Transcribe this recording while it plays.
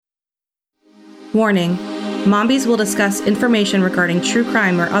Warning: Mombies will discuss information regarding true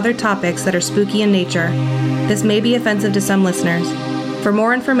crime or other topics that are spooky in nature. This may be offensive to some listeners. For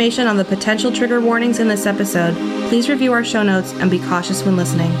more information on the potential trigger warnings in this episode, please review our show notes and be cautious when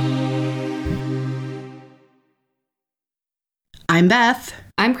listening. I'm Beth.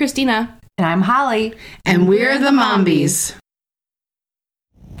 I'm Christina. And I'm Holly. And we're the Mombies.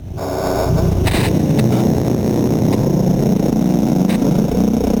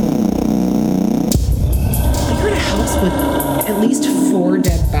 With at least 4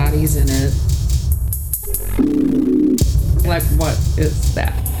 dead bodies in it. Like, what is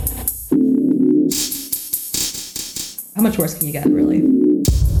that? How much worse can you get, really?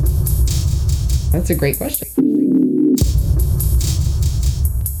 That's a great question.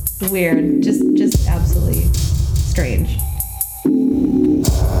 Weird. Just absolutely strange. How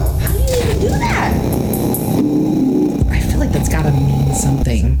do you even do that? I feel like that's gotta mean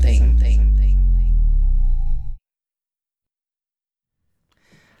something.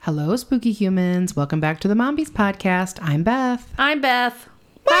 Hello, spooky humans. Welcome back to the Mombies podcast. I'm Beth. I'm Beth.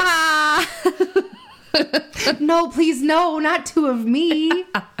 No, please, no, not 2 of me.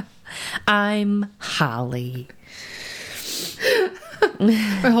 I'm Holly.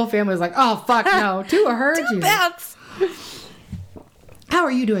 My whole family was like, oh, fuck, no. 2 of her. 2 Beths. How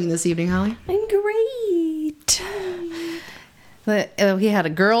are you doing this evening, Holly? I'm great. We had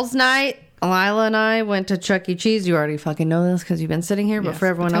a girls' night. Lila and I went to Chuck E. Cheese. You already fucking know this because you've been sitting here. But yes, for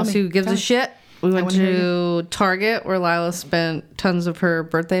everyone else who gives a shit, we went to Target where Lila spent tons of her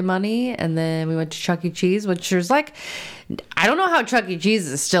birthday money. And then we went to Chuck E. Cheese, which is like, I don't know how Chuck E. Cheese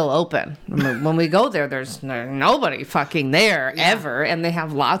is still open. When we go there, there's nobody fucking there ever. And they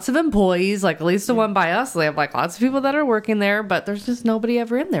have lots of employees, like at least the one by us. They have like lots of people that are working there, but there's just nobody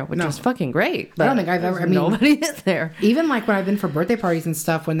ever in there, which is fucking great. But I don't think I've ever, nobody is there. Even like when I've been for birthday parties and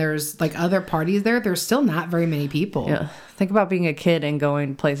stuff, when there's like other parties there, there's still not very many people. Yeah. Think about being a kid and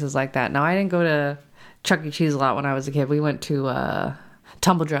going places like that. Now, I didn't go to Chuck E. Cheese a lot when I was a kid. We went to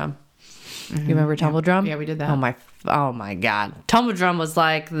Tumble Drum. You remember Tumble Drum? Yeah, we did that. Oh my God. Tumble Drum was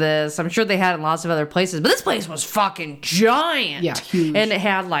like this. I'm sure they had it in lots of other places, but this place was fucking giant. Yeah, huge. And it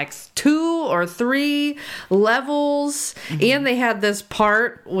had like 2 or 3 levels. And they had this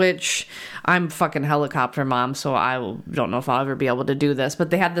part, which I'm fucking helicopter mom, so don't know if I'll ever be able to do this, but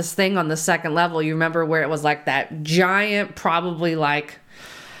they had this thing on the 2nd level. You remember where it was like that giant, probably like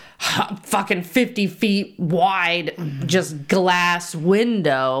fucking 50 feet wide, just glass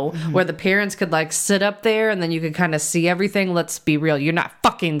window where the parents could like sit up there and then you could kind of see everything. Let's be real. You're not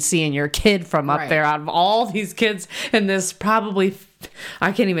fucking seeing your kid from up there out of all these kids in this probably,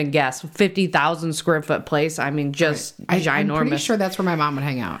 I can't even guess, 50,000 square foot place. I mean, just ginormous. I'm pretty sure that's where my mom would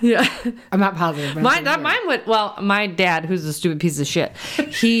hang out. Yeah. I'm not positive. But Mine would, well, my dad, who's a stupid piece of shit,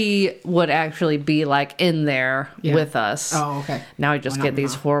 he would actually be like in there with us. Oh, okay. Now I just get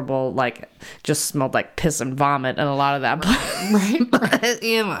these horrible, like, just smelled like piss and vomit and a lot of that. Right. But,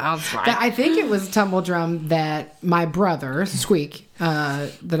 you know, that's fine. I think it was Tumble Drum that my brother, Squeak,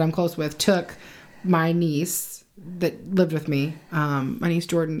 that I'm close with, took my niece that lived with me, my niece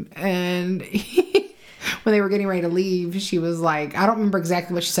Jordan, and when they were getting ready to leave, she was like, I don't remember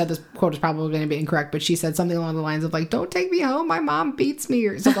exactly what she said, this quote is probably going to be incorrect, but she said something along the lines of like, don't take me home, my mom beats me,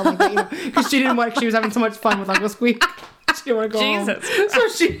 or something like that, you know, because she was having so much fun with Uncle Squeak. She didn't want to go home. So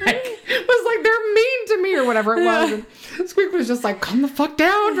she like, was like, they're mean to me or whatever it was, and Squeak was just like, calm the fuck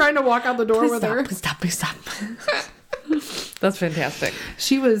down, trying to walk out the door with her. Please stop. That's fantastic.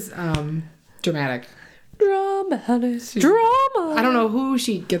 She was dramatic. Drama. I don't know who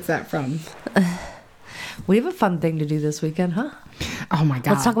she gets that from. We have a fun thing to do this weekend, huh? Oh my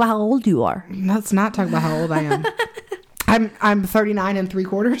God. Let's talk about how old you are. Let's not talk about how old I am. I'm 39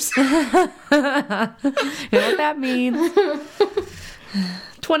 3/4. You know what that means?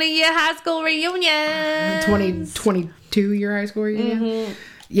 20-year high school reunion. 22-year high school reunion.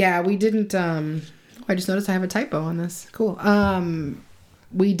 Yeah, we didn't. I just noticed I have a typo on this. Cool.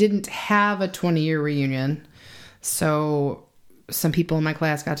 We didn't have a 20-year reunion, so some people in my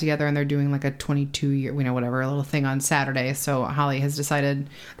class got together and they're doing like a 22-year, a little thing on Saturday. So Holly has decided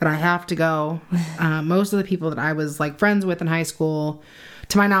that I have to go. Most of the people that I was like friends with in high school,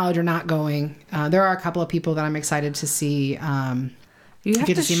 to my knowledge, are not going. There are a couple of people that I'm excited to see. You have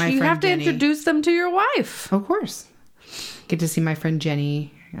get to see my friend You have to Jenny. introduce them to your wife. Of course. Get to see my friend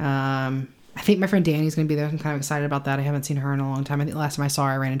Jenny. I think my friend Danny's going to be there. I'm kind of excited about that. I haven't seen her in a long time. I think the last time I saw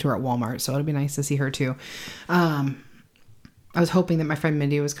her, I ran into her at Walmart. So it'll be nice to see her too. I was hoping that my friend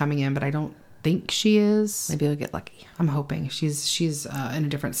Mindy was coming in, but I don't think she is. Maybe you'll get lucky. I'm hoping. She's in a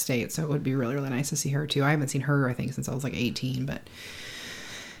different state. So it would be really, really nice to see her too. I haven't seen her, I think, since I was like 18. But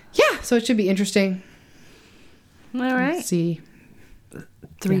yeah, So it should be interesting. All right. Let's see.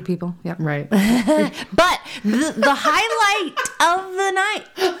 3 people. Yep. Right. But the highlight of the night.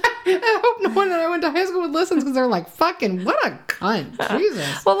 I hope no one that I went to high school with listens because they're like, fucking, what a cunt.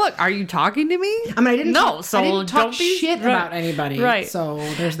 Jesus. Well, look, are you talking to me? I mean, I didn't talk don't be shit about anybody. Right. So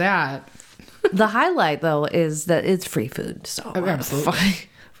there's that. The highlight, though, is that it's free food. So Absolutely.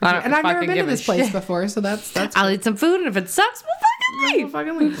 And I've never been to this place before, so that's I'll eat some food, and if it sucks, we'll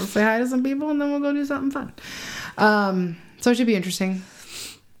fucking leave. We'll say hi to some people, and then we'll go do something fun. So it should be interesting.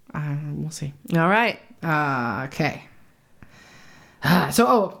 We'll see. All right. Okay.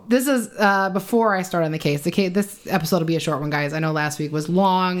 So, this is before I start on the case. This episode will be a short one, guys. I know last week was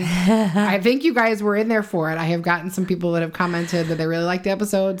long. I think you guys were in there for it. I have gotten some people that have commented that they really liked the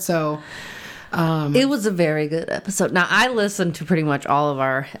episode. So, it was a very good episode. Now, I listened to pretty much all of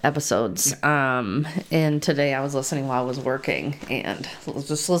our episodes. And today I was listening while I was working and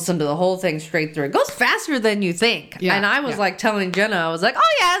just listened to the whole thing straight through. It goes faster than you think. Yeah, and I was like telling Jenna, I was like,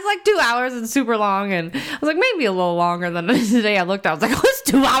 oh yeah, it's like 2 hours and super long. And I was like, maybe a little longer than today. I looked, I was like, oh, it's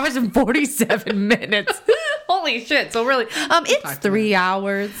 2 hours and 47 minutes. Holy shit. So really, it's 3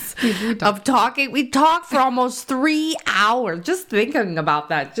 hours of talking. We talked for almost 3 hours. Just thinking about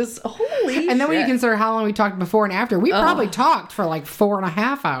that. Just holy and then when you consider how long we talked before and after, we probably talked for like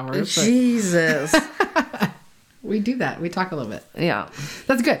 4.5 hours. Jesus. We do that. We talk a little bit. Yeah.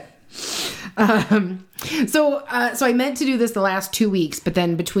 That's good. So I meant to do this the last 2 weeks, but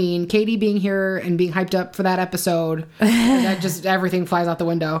then between Katie being here and being hyped up for that episode, that just everything flies out the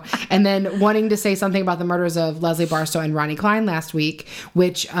window. And then wanting to say something about the murders of Leslie Barstow and Ronnie Klein last week,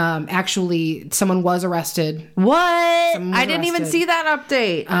 which actually someone was arrested. What? I didn't even see that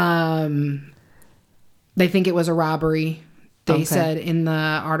update. They think it was a robbery. They said in the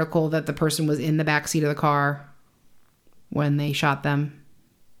article that the person was in the backseat of the car when they shot them.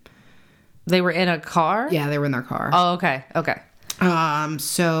 They were in a car? Yeah, they were in their car. Oh, okay. Okay.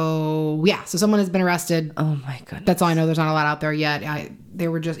 So someone has been arrested. Oh my goodness. That's all I know. There's not a lot out there yet. He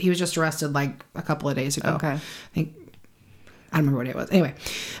was just arrested like a couple of days ago. Okay. I don't remember what it was. Anyway,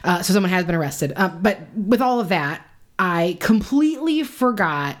 so someone has been arrested. But with all of that, I completely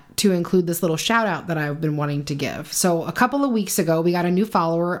forgot to include this little shout out that I've been wanting to give. So a couple of weeks ago, we got a new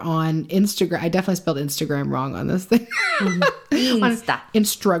follower on Instagram. I definitely spelled Instagram wrong on this thing.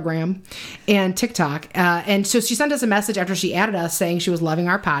 Instagram and TikTok. And so she sent us a message after she added us saying she was loving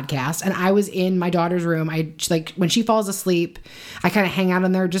our podcast. And I was in my daughter's room. When she falls asleep, I kind of hang out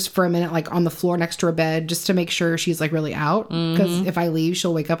in there just for a minute, like on the floor next to her bed, just to make sure she's like really out. Because if I leave,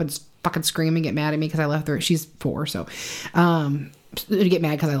 she'll wake up and fucking scream and get mad at me because I left her. She's 4, so to get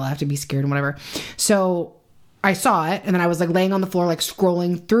mad because I left and be scared and whatever. So I saw it, and then I was like laying on the floor, like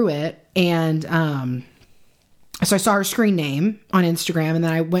scrolling through it, and so I saw her screen name on Instagram, and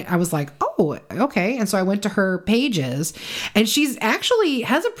then I was like, oh, okay. And so I went to her pages, and she's actually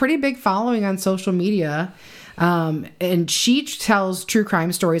has a pretty big following on social media. And she tells true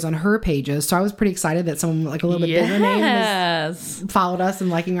crime stories on her pages. So I was pretty excited that someone like a little bit bigger name was, followed us and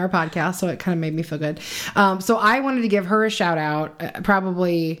liking our podcast. So it kind of made me feel good. So I wanted to give her a shout out.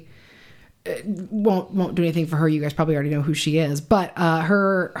 Probably won't do anything for her. You guys probably already know who she is, but,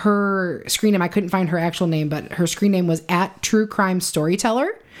 her screen name, I couldn't find her actual name, but her screen name was @TrueCrimeStoryteller.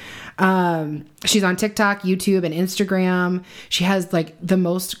 She's on TikTok, YouTube, and Instagram. She has like the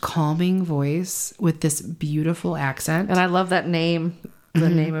most calming voice with this beautiful accent. And I love that name, the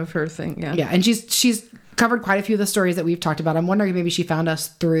name of her thing. Yeah. Yeah. And she's covered quite a few of the stories that we've talked about. I'm wondering if maybe she found us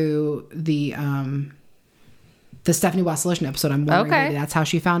through the Stephanie Wasilician episode. I'm wondering maybe that's how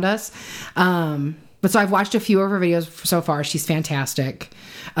she found us. But so I've watched a few of her videos so far. She's fantastic.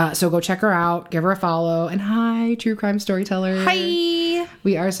 So go check her out. Give her a follow. And hi, True Crime Storyteller. Hi.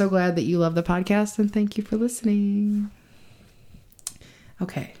 We are so glad that you love the podcast, and thank you for listening.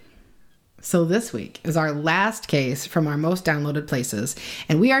 Okay. So this week is our last case from our most downloaded places,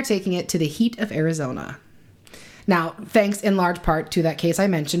 and we are taking it to the heat of Arizona. Now, thanks in large part to that case I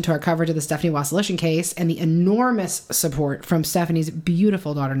mentioned, to our coverage of the Stephanie Wasilician case, and the enormous support from Stephanie's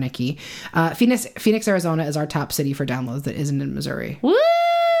beautiful daughter, Nikki, Phoenix, Arizona is our top city for downloads that isn't in Missouri. Woo!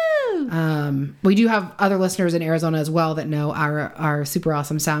 We do have other listeners in Arizona as well that know our super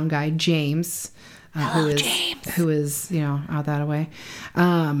awesome sound guy, James, who is, out that way.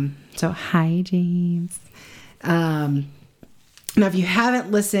 So hi, James. Now, if you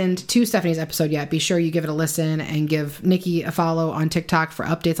haven't listened to Stephanie's episode yet, be sure you give it a listen and give Nikki a follow on TikTok for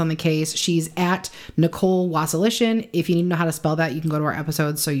updates on the case. She's @Nicole Wasilician. If you need to know how to spell that, you can go to our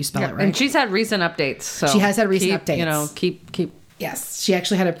episodes so you spell it right. And she's had recent updates. So she has had recent updates. Keep. Yes, she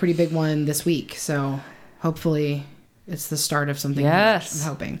actually had a pretty big one this week. So hopefully it's the start of something. Yes. huge, I'm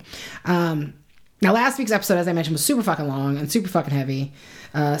hoping. Now, last week's episode, as I mentioned, was super fucking long and super fucking heavy,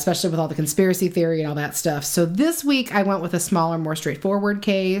 especially with all the conspiracy theory and all that stuff. So this week, I went with a smaller, more straightforward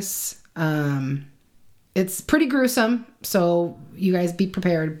case. It's pretty gruesome, so you guys be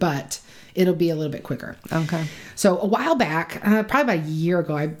prepared, but it'll be a little bit quicker. Okay. So a while back, probably about a year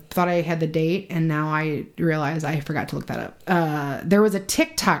ago, I thought I had the date, and now I realize I forgot to look that up. There was a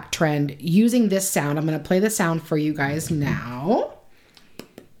TikTok trend using this sound. I'm going to play the sound for you guys now.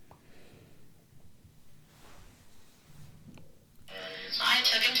 So I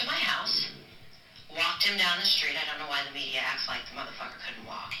took him to my house, walked him down the street. I don't know why the media acts like the motherfucker couldn't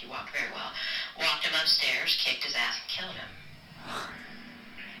walk. He walked very well. Walked him upstairs, kicked his ass, and killed him.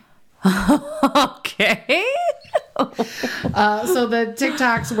 Okay. So the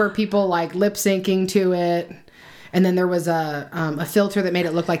TikToks were people like lip syncing to it. And then there was a filter that made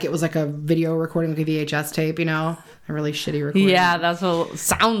it look like it was like a video recording, like a VHS tape, you know, a really shitty recording. Yeah, that's what it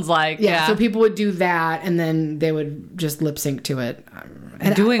sounds like. Yeah. So people would do that, and then they would just lip sync to it.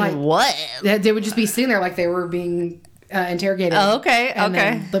 And Doing what? They would just be sitting there like they were being interrogated. Oh, okay. And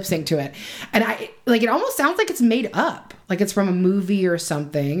Okay. then lip sync to it. And it almost sounds like it's made up. Like it's from a movie or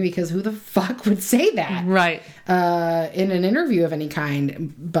something, because who the fuck would say that? Right. In an interview of any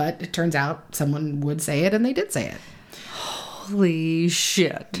kind. But it turns out someone would say it, and they did say it. Holy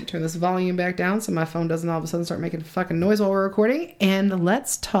shit. Turn this volume back down so my phone doesn't all of a sudden start making fucking noise while we're recording. And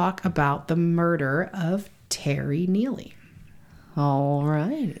let's talk about the murder of Terry Neely. All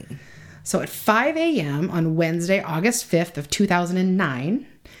right. So at 5 a.m. on Wednesday, August 5th of 2009,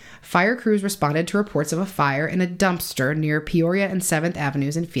 fire crews responded to reports of a fire in a dumpster near Peoria and 7th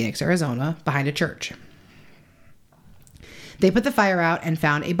Avenues in Phoenix, Arizona, behind a church. They put the fire out and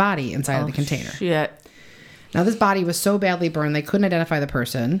found a body inside of the container. Shit. Now, this body was so badly burned, they couldn't identify the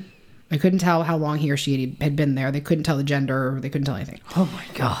person. They couldn't tell how long he or she had been there. They couldn't tell the gender. They couldn't tell anything. Oh, my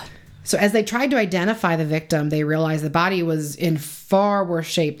God. So as they tried to identify the victim, they realized the body was in far worse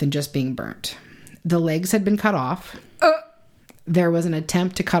shape than just being burnt. The legs had been cut off. There was an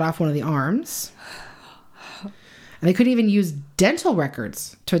attempt to cut off one of the arms. And they couldn't even use dental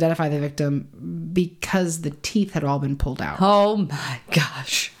records to identify the victim because the teeth had all been pulled out. Oh, my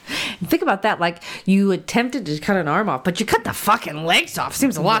gosh. Think about that. Like, you attempted to cut an arm off, but you cut the fucking legs off.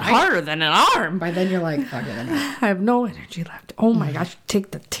 Seems a lot harder than an arm. By then you're like, fuck it. I have no energy left. Oh my gosh,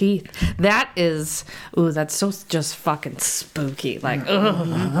 take the teeth. That is, that's so just fucking spooky. Like,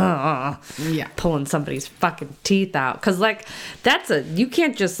 Yeah. pulling somebody's fucking teeth out. Because, like, you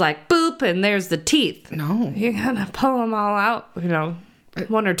can't just like boop and there's the teeth. No. You gotta pull them all out,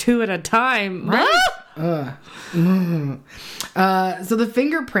 one or two at a time. Right? So the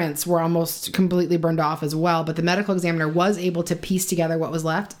fingerprints were almost completely burned off as well, but the medical examiner was able to piece together what was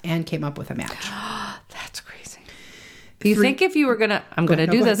left and came up with a match. That's crazy. Do you think if you were gonna, I'm gonna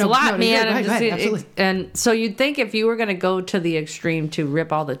do this a lot, man. Absolutely. And so you'd think if you were gonna go to the extreme to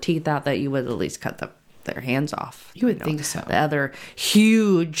rip all the teeth out, that you would at least cut their hands off. You would think so. The other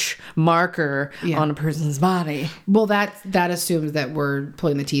huge marker on a person's body. Well, that assumes that we're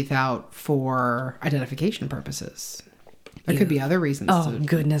pulling the teeth out for identification purposes. There could be other reasons. Oh,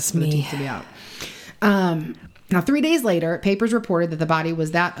 goodness for the me. teeth to be out. Now, 3 days later, papers reported that the body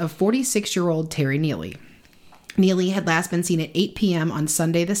was that of 46-year-old Terry Neely. Neely had last been seen at 8 p.m. on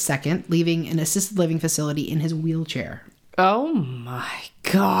Sunday the 2nd, leaving an assisted living facility in his wheelchair. Oh, my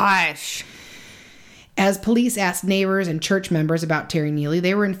gosh. As police asked neighbors and church members about Terry Neely,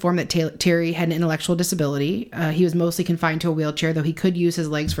 they were informed that Terry had an intellectual disability. He was mostly confined to a wheelchair, though he could use his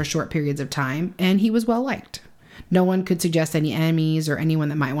legs for short periods of time, and he was well liked. No one could suggest any enemies or anyone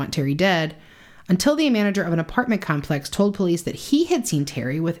that might want Terry dead, until the manager of an apartment complex told police that he had seen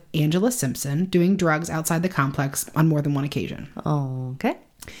Terry with Angela Simpson doing drugs outside the complex on more than one occasion. Okay.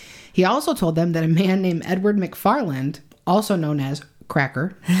 He also told them that a man named Edward McFarland, also known as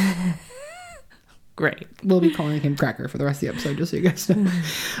Cracker, Great. we'll be calling him Cracker for the rest of the episode, just so you guys know,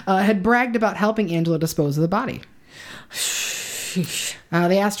 had bragged about helping Angela dispose of the body.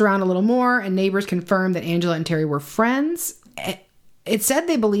 They asked around a little more, and neighbors confirmed that Angela and Terry were friends. It said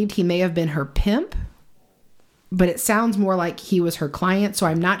they believed he may have been her pimp, but it sounds more like he was her client, so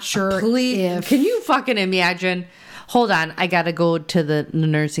I'm not sure if... Can you fucking imagine? Hold on, I gotta go to the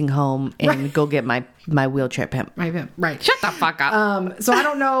nursing home and go get my wheelchair pimp. My pimp, right. Shut the fuck up. So I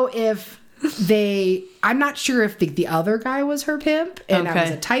don't know if I'm not sure if the other guy was her pimp and that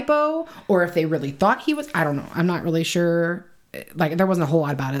was a typo, or if they really thought he was. I don't know. I'm not really sure. Like, there wasn't a whole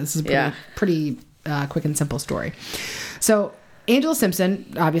lot about it. This is a pretty quick and simple story. So Angela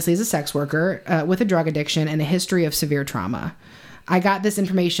Simpson obviously is a sex worker with a drug addiction and a history of severe trauma. I got this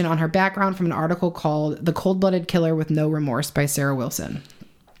information on her background from an article called The Cold-Blooded Killer with No Remorse by Sarah Wilson.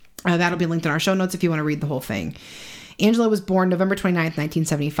 That'll be linked in our show notes if you want to read the whole thing. Angela was born November 29th,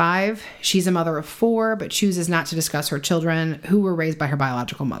 1975. She's a mother of 4, but chooses not to discuss her children, who were raised by her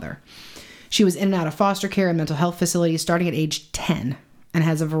biological mother. She was in and out of foster care and mental health facilities starting at age 10 and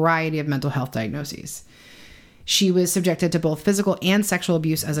has a variety of mental health diagnoses. She was subjected to both physical and sexual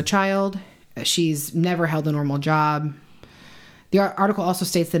abuse as a child. She's never held a normal job. The article also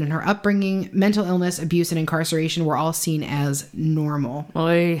states that in her upbringing, mental illness, abuse, and incarceration were all seen as normal.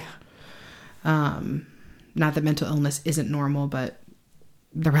 Oy. Not that mental illness isn't normal, but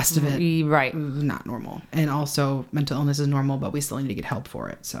the rest of it right. is not normal. And also mental illness is normal, but we still need to get help for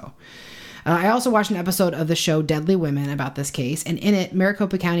it. So I also watched an episode of the show Deadly Women about this case. And in it,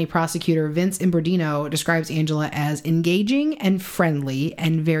 Maricopa County prosecutor Vince Imbordino describes Angela as engaging and friendly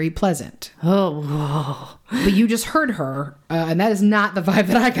and very pleasant. Oh. But you just heard her, and that is not the vibe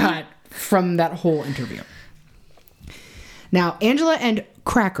that I got from that whole interview. Now, Angela and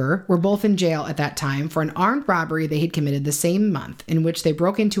Cracker were both in jail at that time for an armed robbery they had committed the same month, in which they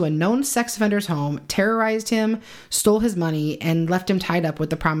broke into a known sex offender's home, terrorized him, stole his money, and left him tied up with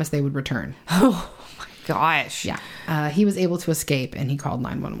the promise they would return. Oh my gosh. Yeah. He was able to escape, and he called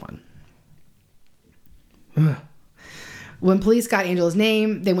 911. When police got Angela's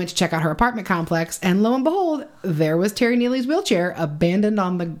name, they went to check out her apartment complex, and lo and behold, there was Terry Neely's wheelchair abandoned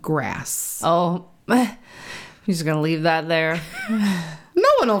on the grass. Oh, he's just gonna leave that there. No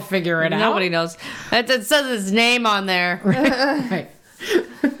one will figure it out. Nobody knows. It says his name on there. Right.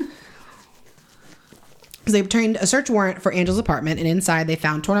 They obtained a search warrant for Angela's apartment, and inside they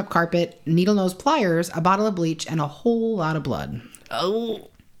found torn up carpet, needle nose pliers, a bottle of bleach, and a whole lot of blood. Oh.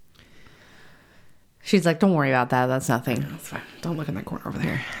 She's like, don't worry about that. That's nothing. That's fine. Don't look in that corner over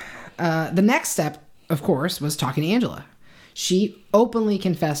there. The next step, of course, was talking to Angela. She openly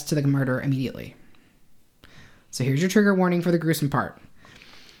confessed to the murder immediately. So here's your trigger warning for the gruesome part.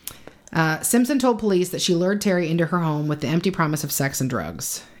 Simpson told police that she lured Terry into her home with the empty promise of sex and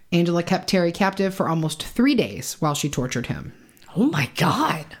drugs. Angela kept Terry captive for almost 3 days while she tortured him. Oh my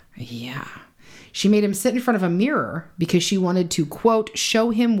God. Yeah. She made him sit in front of a mirror because she wanted to, quote, show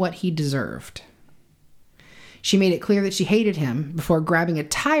him what he deserved. She made it clear that she hated him before grabbing a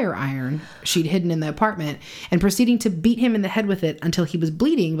tire iron she'd hidden in the apartment and proceeding to beat him in the head with it until he was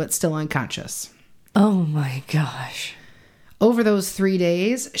bleeding but still unconscious. Oh my gosh. Over those 3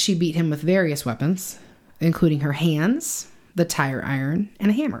 days, she beat him with various weapons, including her hands, the tire iron, and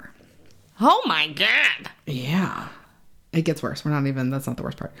a hammer. Oh my God. Yeah. It gets worse. That's not the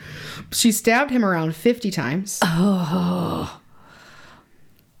worst part. She stabbed him around 50 times. Oh.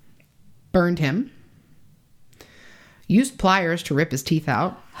 Burned him. Used pliers to rip his teeth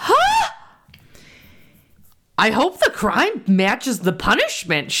out. Huh? I hope the crime matches the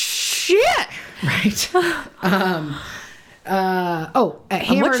punishment. Shit. Right. Hammered.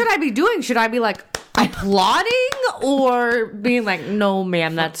 What should I be doing? Should I be like applauding or being like, no,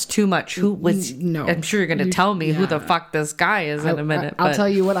 ma'am, that's too much? Who was? No. I'm sure you're going to tell me who the fuck this guy is in a minute. I'll tell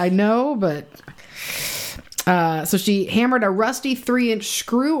you what I know, but... So she hammered a rusty 3-inch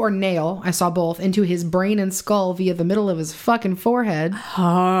screw or nail, I saw both, into his brain and skull via the middle of his fucking forehead.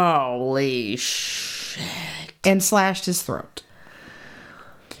 Holy shit. And slashed his throat.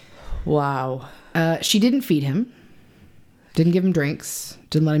 Wow. She didn't feed him. Didn't give him drinks.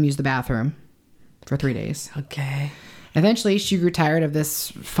 Didn't let him use the bathroom for 3 days. Okay. Eventually, she grew tired of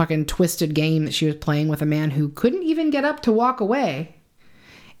this fucking twisted game that she was playing with a man who couldn't even get up to walk away.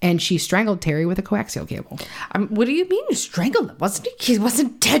 And she strangled Terry with a coaxial cable. What do you mean you strangled him? He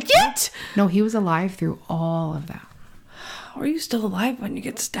wasn't dead yet? No, he was alive through all of that. How are you still alive when you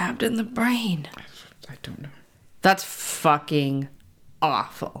get stabbed in the brain? I don't know. That's fucking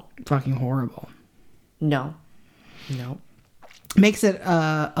awful. Fucking horrible. No. Makes it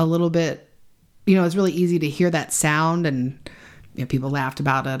a little bit, it's really easy to hear that sound and people laughed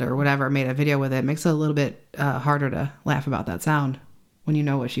about it or whatever, made a video with it. Makes it a little bit harder to laugh about that sound when you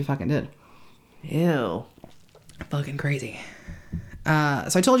know what she fucking did. Ew. Fucking crazy. So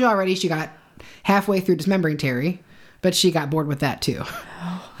I told you already she got halfway through dismembering Terry, but she got bored with that too.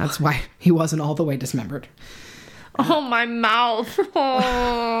 That's why he wasn't all the way dismembered. Oh, my mouth.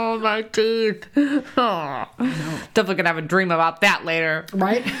 Oh, my teeth. Oh. No. Definitely gonna have a dream about that later.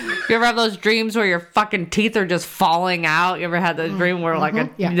 Right? You ever have those dreams where your fucking teeth are just falling out? You ever had that dream where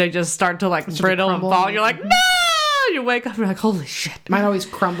they just start to brittle and fall? And you're like, no! You wake up and you're like, holy shit. Mine always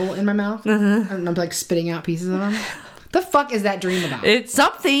crumble in my mouth. And I'm spitting out pieces of them. The fuck is that dream about? It's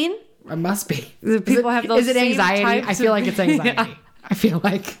something. It must be. People have those. Is it anxiety? I feel like it's anxiety. I feel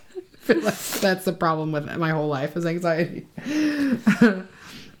like. feel like that's the problem with my whole life is anxiety.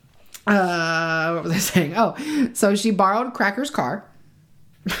 What was I saying? Oh, so she borrowed Cracker's car.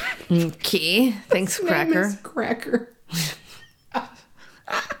 Okay. Thanks, His Cracker. name is Cracker.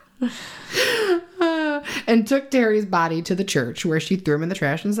 And took Terry's body to the church where she threw him in the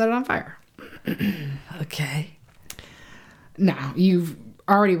trash and set it on fire. Okay. Now, you've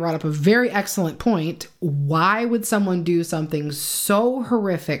already brought up a very excellent point. Why would someone do something so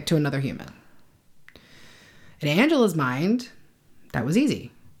horrific to another human? In Angela's mind, that was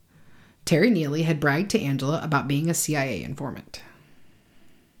easy. Terry Neely had bragged to Angela about being a CIA informant.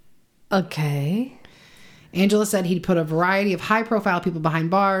 Okay. Angela said he'd put a variety of high-profile people behind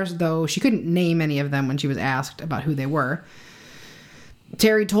bars, though she couldn't name any of them when she was asked about who they were.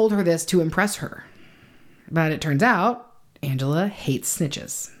 Terry told her this to impress her. But it turns out, Angela hates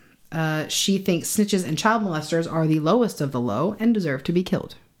snitches. She thinks snitches and child molesters are the lowest of the low and deserve to be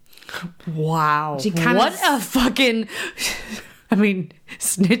killed. Wow. What a fucking... I mean,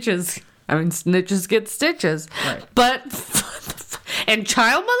 snitches get stitches. Right. But... And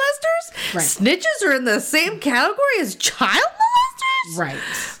child molesters? Right. Snitches are in the same category as child molesters? Right.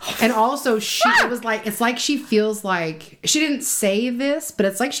 And also, it's like she feels like... She didn't say this, but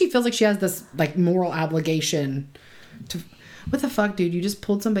it's like she feels like she has this, like, moral obligation to... What the fuck, dude? You just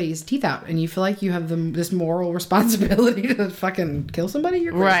pulled somebody's teeth out, and you feel like you have this moral responsibility to fucking kill somebody?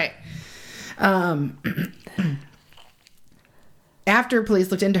 You're crazy. Right. After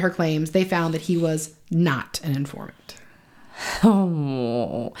police looked into her claims, they found that he was not an informant.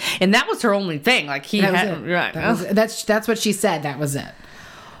 Oh, and that was her only thing. Like he had, right? That's what she said. That was it.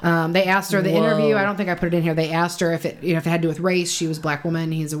 They asked her the interview. I don't think I put it in here. They asked her if it had to do with race. She was a black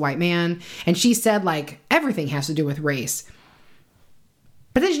woman. He's a white man, and she said like everything has to do with race.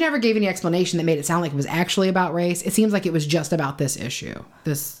 But then she never gave any explanation that made it sound like it was actually about race. It seems like it was just about this issue,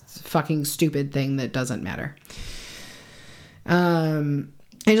 this fucking stupid thing that doesn't matter.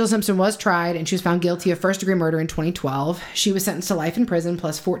 Angela Simpson was tried and she was found guilty of first-degree murder in 2012. She was sentenced to life in prison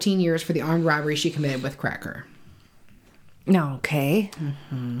plus 14 years for the armed robbery she committed with Cracker. Okay.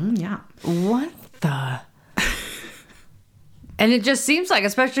 Mm-hmm, yeah. What the... And it just seems like,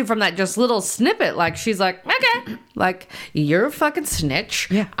 especially from that just little snippet, like she's like, okay, like you're a fucking snitch.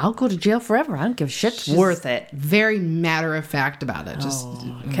 Yeah. I'll go to jail forever. I don't give a shit. It's worth it. Very matter of fact about it. Just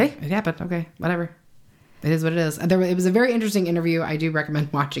okay. It happened. Okay, whatever. It is what it is. It was a very interesting interview. I do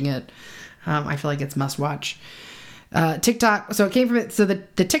recommend watching it. I feel like it's must watch. TikTok. So it came from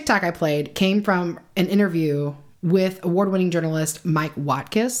the TikTok I played came from an interview with award-winning journalist Mike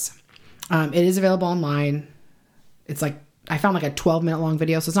Watkis. It is available online. It's like, I found like a 12-minute long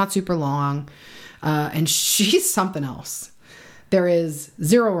video, so it's not super long. And she's something else. There is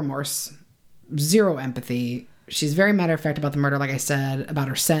zero remorse, zero empathy. She's very matter of fact about the murder, like I said, about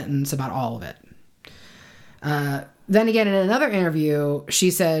her sentence, about all of it. Then again, in another interview, she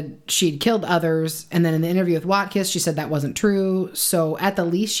said she'd killed others. And then in the interview with Watkis, she said that wasn't true. So at the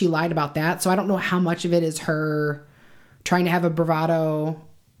least, she lied about that. So I don't know how much of it is her trying to have a bravado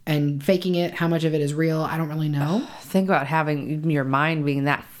and faking it. How much of it is real? I don't really know. Think about having your mind being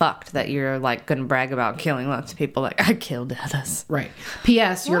that fucked that you're like going to brag about killing lots of people. Like, I killed others. Right.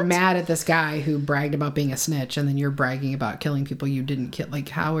 P.S. You're mad at this guy who bragged about being a snitch, and then you're bragging about killing people you didn't kill. Like,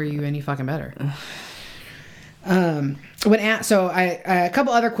 how are you any fucking better? A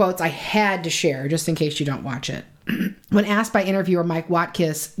couple other quotes I had to share just in case you don't watch it. When asked by interviewer Mike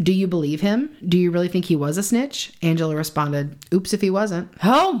Watkis, do you believe him? Do you really think he was a snitch? Angela responded, oops if he wasn't.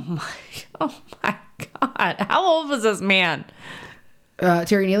 Oh my God. How old was this man?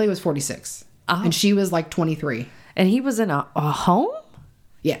 Terry Neely was 46. Oh. And she was like 23. And he was in a home?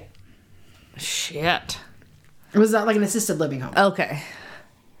 Yeah. Shit. It was like an assisted living home. Okay.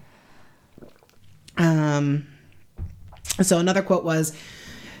 So another quote was,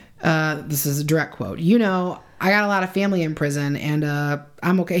 this is a direct quote. You know, I got a lot of family in prison and,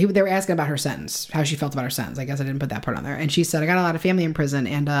 I'm okay. They were asking about her sentence, how she felt about her sentence. I guess I didn't put that part on there. And she said, I got a lot of family in prison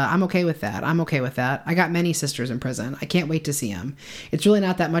and, I'm okay with that. I'm okay with that. I got many sisters in prison. I can't wait to see them. It's really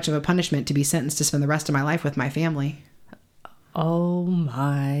not that much of a punishment to be sentenced to spend the rest of my life with my family. Oh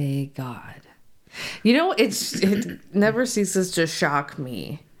my God. You know, it never ceases to shock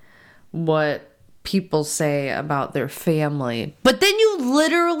me what people say about their family, but then you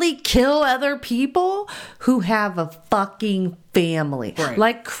literally kill other people who have a fucking family, right.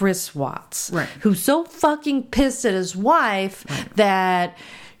 Like Chris Watts, right. Who's so fucking pissed at his wife, right. That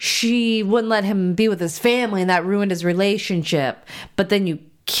she wouldn't let him be with his family and that ruined his relationship, but then you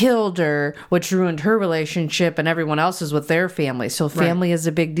killed her, which ruined her relationship and everyone else's with their family. So family is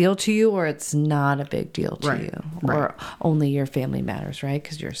a big deal to you, or it's not a big deal to you. Or only your family matters, right?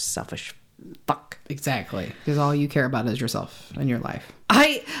 Because you're a selfish fuck. Exactly. Because all you care about is yourself and your life.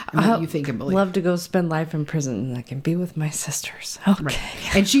 I you think and believe. Love to go spend life in prison and I can be with my sisters. Okay.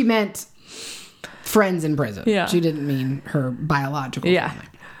 Right. And she meant friends in prison. Yeah. She didn't mean her biological family.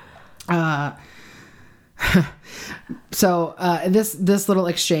 So this little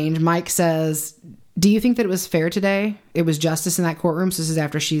exchange, Mike says, do you think that it was fair today? It was justice in that courtroom. So this is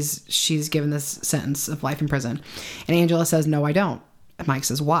after she's given this sentence of life in prison. And Angela says, no, I don't. And Mike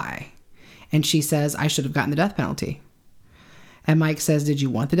says, why? And she says, I should have gotten the death penalty. And Mike says, did you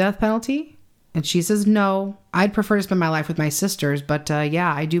want the death penalty? And she says, no, I'd prefer to spend my life with my sisters. But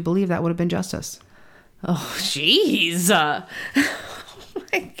yeah, I do believe that would have been justice. Oh, jeez. Oh,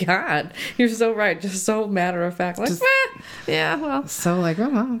 my God. You're so right. Just so matter of fact. Like, yeah, well. So, like,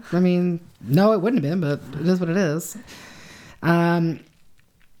 well, I mean, no, it wouldn't have been, but it is what it is.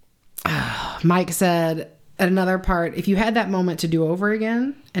 Mike said at another part, if you had that moment to do over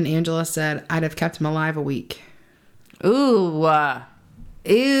again, and Angela said, I'd have kept him alive a week. Ooh.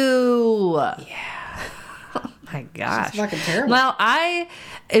 Ew. Yeah. Oh, my gosh. It's fucking terrible. Well, I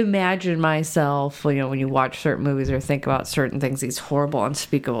imagine myself, when you watch certain movies or think about certain things, these horrible,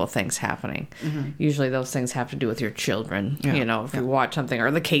 unspeakable things happening. Mm-hmm. Usually those things have to do with your children. Yeah. If you watch something,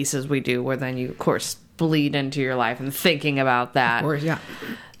 or the cases we do, where then you, of course, bleed into your life and thinking about that. Of course, yeah.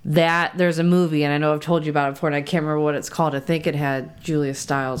 That there's a movie, and I know I've told you about it before, and I can't remember what it's called. I think it had Julia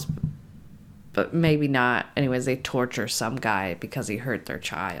Stiles, but maybe not. Anyways, they torture some guy because he hurt their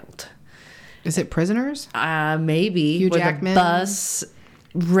child. Is it Prisoners? Maybe. Hugh With Jackman? a bus,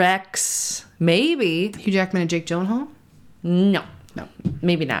 Rex, maybe. Hugh Jackman and Jake Gyllenhaal? No, No.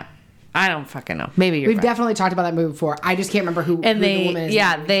 maybe not. I don't fucking know. Maybe you're We've right. definitely talked about that movie before. I just can't remember who the woman is.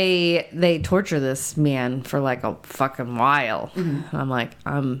 Yeah, they torture this man for like a fucking while. Mm-hmm. I'm like,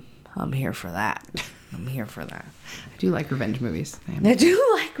 I'm here for that. I'm here for that. I do like revenge movies. I do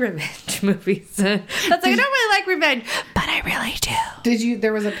like revenge movies. That's like, I don't really like revenge, but I really do.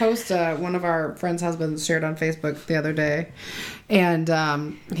 There was a post one of our friends' husbands shared on Facebook the other day, and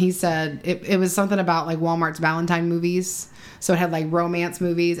he said it was something about like Walmart's Valentine movies. So it had like romance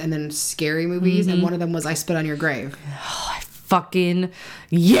movies and then scary movies, and one of them was I Spit on Your Grave. Oh, I fucking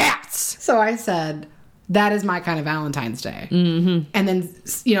yes! So I said, that is my kind of Valentine's Day. Mm-hmm. And then,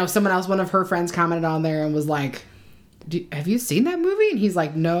 someone else, one of her friends commented on there and was like, have you seen that movie? And he's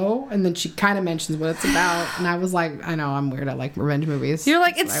like, no. And then she kind of mentions what it's about. And I was like, I know, I'm weird. I like revenge movies. You're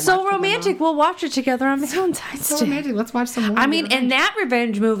like, it's so romantic. We'll watch it together on Valentine's Day. So romantic. Let's watch some more. I mean, and that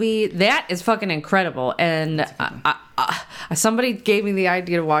revenge movie, that is fucking incredible. And somebody gave me the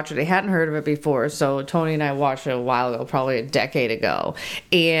idea to watch it. I hadn't heard of it before. So Tony and I watched it a while ago, probably a decade ago.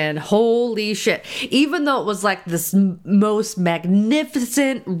 And holy shit. Even though it was like this most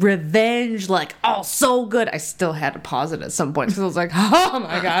magnificent revenge, like, oh, so good, I still had to pause it at some point. Because I was like, oh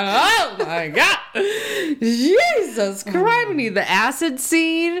my God. Jesus Christ. The acid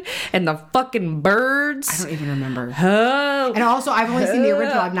scene and the fucking birds. I don't even remember. Oh. And also, I've only seen the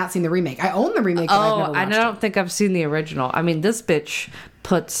original. I've not seen the remake. I own the remake, but I've never watched and I don't think I've seen the original. I mean, this bitch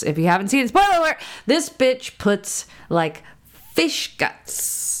puts, if you haven't seen it, spoiler alert, this bitch puts like fish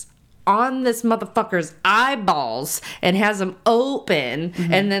guts on this motherfucker's eyeballs and has them open,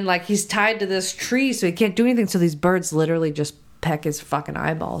 and then like he's tied to this tree so he can't do anything, so these birds literally just peck his fucking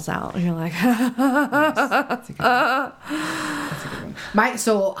eyeballs out, and you're like, That's a good one.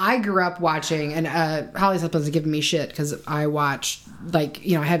 So I grew up watching, and Holly's husband's giving me shit because I watched, like,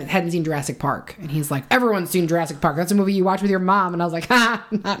 I hadn't seen Jurassic Park, and he's like, everyone's seen Jurassic Park. That's a movie you watch with your mom, and I was like,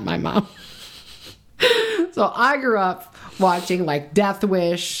 not my mom. So I grew up watching like Death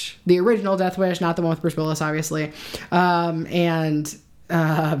Wish, the original Death Wish, not the one with Bruce Willis, obviously, and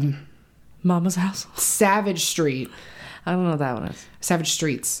Mama's House, Savage Street. I don't know what that one is. Savage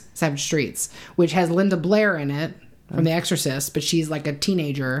Streets, which has Linda Blair in it from The Exorcist, but she's like a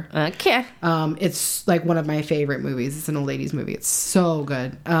teenager. Okay. It's like one of my favorite movies. It's an old ladies movie. It's so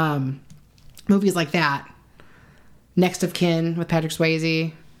good. Movies like that. Next of Kin with Patrick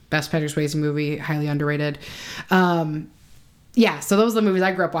Swayze. Best Patrick Swayze movie. Highly underrated. Yeah, so those are the movies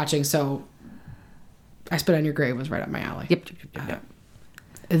I grew up watching. So I Spit on Your Grave was right up my alley. Yep.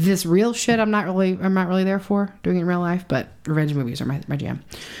 This real shit I'm not really there for doing it in real life, but revenge movies are my jam.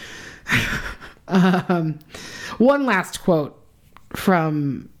 One last quote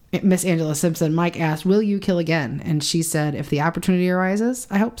from Miss Angela Simpson. Mike asked, will you kill again? And she said, if the opportunity arises,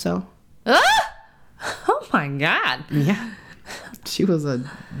 I hope so. Oh my God. Yeah. She was a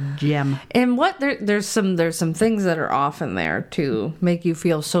gem. And there's some things that are off in there to make you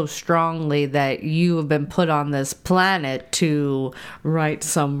feel so strongly that you have been put on this planet to right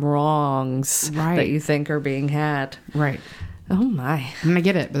some wrongs that you think are being had. Right. Oh my. And I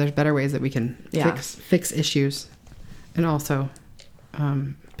get it, but there's better ways that we can fix issues. And also,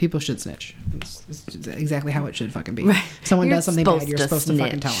 people should snitch. It's exactly how it should fucking be. Right. If someone does something bad, you're supposed to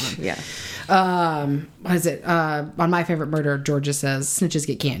fucking tell them. Yeah. What is it? On My Favorite Murder, Georgia says, snitches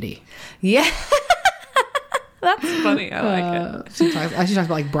get candy. Yeah. That's funny. I like it. She talks about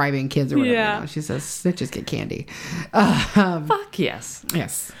like bribing kids or whatever. Yeah. You know? She says, snitches get candy. Fuck yes.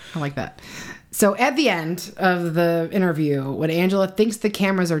 Yes. I like that. So at the end of the interview, when Angela thinks the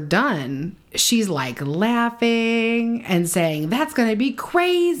cameras are done, she's like laughing and saying, that's going to be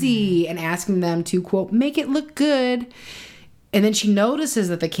crazy, and asking them to, quote, make it look good. And then she notices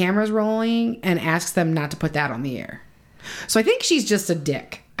that the camera's rolling and asks them not to put that on the air. So I think she's just a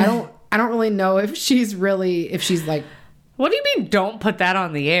dick. I don't really know if she's like, what do you mean don't put that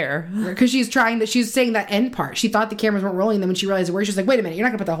on the air? because she's saying that end part. She thought the cameras weren't rolling. Then when she realized it were, she's like, wait a minute, you're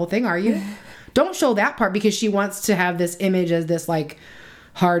not going to put the whole thing, are you? Don't show that part, because she wants to have this image as this like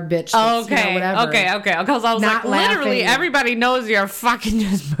hard bitch. Okay. Because I was Not like, literally laughing. everybody knows you're fucking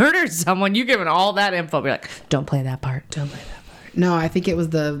just murdered someone. You giving all that info. Be like, don't play that part. Don't play that part. No, I think it was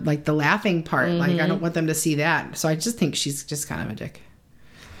the laughing part. Mm-hmm. Like, I don't want them to see that. So I just think she's just kind of a dick.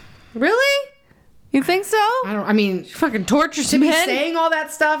 Really? You think so? I mean, she fucking tortures to be men? saying all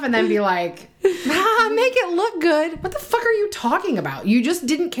that stuff and then be like, make it look good. What the fuck are you talking about? You just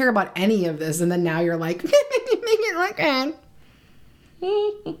didn't care about any of this, and then now you're like, make it look good.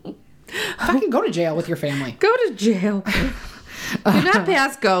 Fucking go to jail with your family. Go to jail. Do not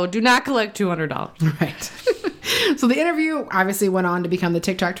pass go. Do not collect $200. Right. So the interview obviously went on to become the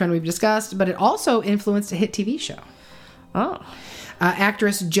TikTok trend we've discussed, but it also influenced a hit TV show. Oh.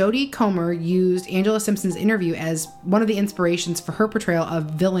 Actress Jodie Comer used Angela Simpson's interview as one of the inspirations for her portrayal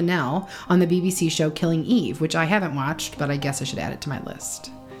of Villanelle on the BBC show Killing Eve, which I haven't watched, but I guess I should add it to my list.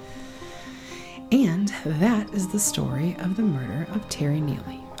 And that is the story of the murder of Terry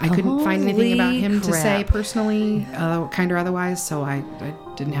Neely. I couldn't find anything about him to say personally, kind or otherwise, so I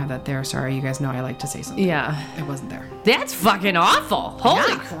didn't have that there. Sorry, you guys know I like to say something. Yeah. It wasn't there. That's fucking awful.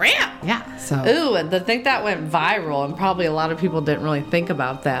 Holy crap. Yeah, so... Ooh, and to think that went viral, and probably a lot of people didn't really think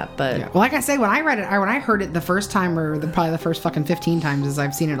about that, but... Yeah. Well, like I say, when I read it, when I heard it the first time, or probably the first fucking 15 times, as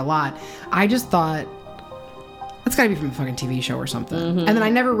I've seen it a lot, I just thought, that's gotta be from a fucking TV show or something. Mm-hmm. And then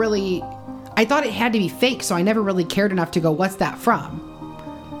I thought it had to be fake, so I never really cared enough to go, what's that from?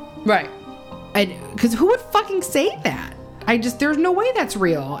 Right. Because who would fucking say that? There's no way that's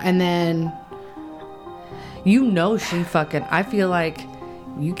real. And then... she fucking... I feel like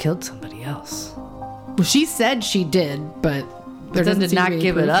you killed somebody else. Well, she said she did, but... There did not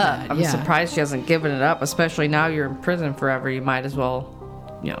give it up. I'm surprised she hasn't given it up, especially now you're in prison forever. You might as well,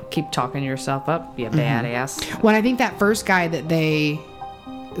 keep talking yourself up, be a badass. Well, I think that first guy that the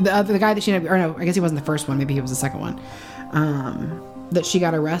guy that she ended up... Or no, I guess he wasn't the first one. Maybe he was the second one. That she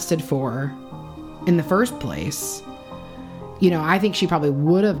got arrested for in the first place, I think she probably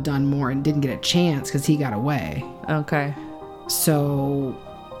would have done more and didn't get a chance because he got away. Okay. So,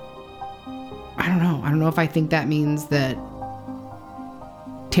 I don't know. I don't know if I think that means that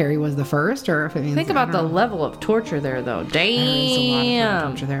Terry was the first, or if it means... Think about the level of torture there, though. Damn. There's a lot of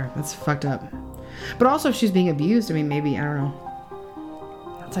torture there. That's fucked up. But also, if she's being abused, maybe, I don't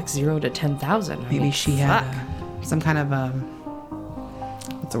know. That's like 0 to 10,000. Maybe she had some kind of...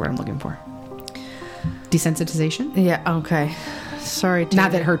 what's the word I'm looking for? Desensitization? Yeah, okay. Sorry, Terry.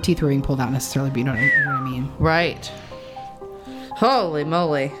 Not that her teeth were being pulled out necessarily, but you know what I mean. Right. Holy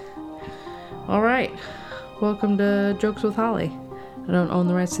moly. All right. Welcome to Jokes with Holly. I don't own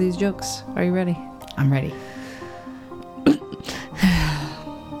the rights to these jokes. Are you ready? I'm ready.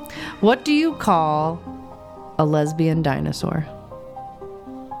 What do you call a lesbian dinosaur?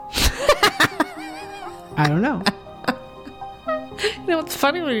 I don't know. You know what's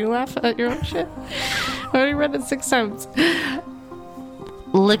funny when you laugh at your own shit? I already read it 6 times.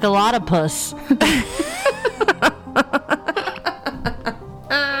 Lickalotopus.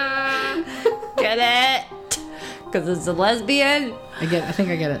 Get it? Because it's a lesbian. I think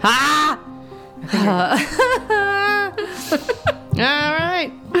I get it. Ah! All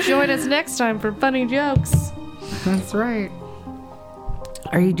right. Join us next time for funny jokes. That's right.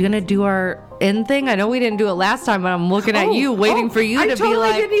 Are you going to do our end thing? I know we didn't do it last time, but I'm looking at you, waiting for you to be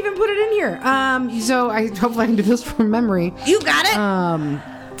like... I didn't even put it in here. So hopefully I can do this from memory. You got it.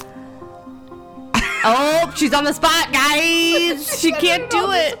 Oh, she's on the spot, guys. She can't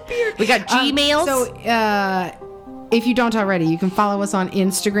do it. We got Gmails. if you don't already, you can follow us on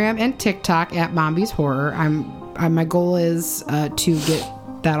Instagram and TikTok at Mombies Horror. My goal is to get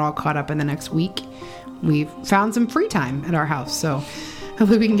that all caught up in the next week. We've found some free time at our house, so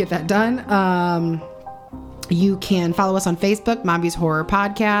hopefully we can get that done. You can follow us on Facebook, Mombies Horror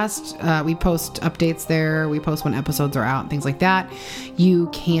Podcast. We post updates there. We post when episodes are out and things like that. You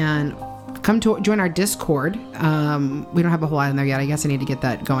can come to join our Discord. We don't have a whole lot in there yet. I guess I need to get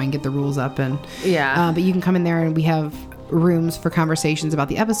that going, get the rules up, and but you can come in there, and we have rooms for conversations about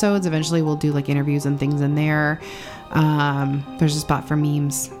the episodes. Eventually, we'll do like interviews and things in there. There's a spot for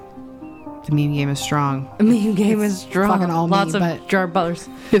memes. The meme game is strong. The meme game is strong. Fucking all Lots meme, of jar butters.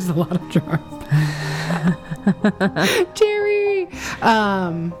 There's a lot of jar. Jerry.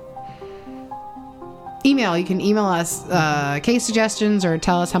 Email. You can email us case suggestions or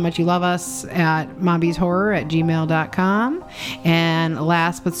tell us how much you love us at mombieshorror@gmail.com. And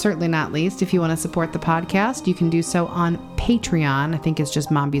last but certainly not least, if you want to support the podcast, you can do so on Patreon. I think it's just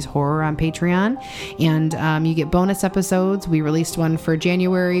Mombies Horror on Patreon. And you get bonus episodes. We released one for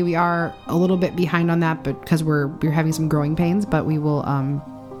January. We are a little bit behind on that, but because we're having some growing pains, but we will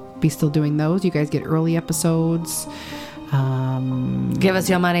be still doing those. You guys get early episodes. Give us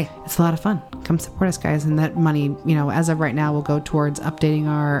your money. It's a lot of fun. Come support us, guys. And that money, as of right now, will go towards updating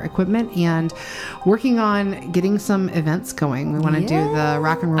our equipment and working on getting some events going. We want to do the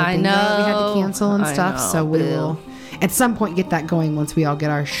rock and roll bingo that we had to cancel and stuff. So we will, at some point, get that going once we all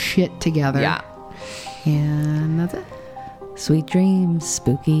get our shit together. Yeah. And that's it. Sweet dreams,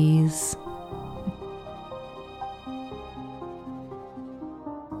 spookies.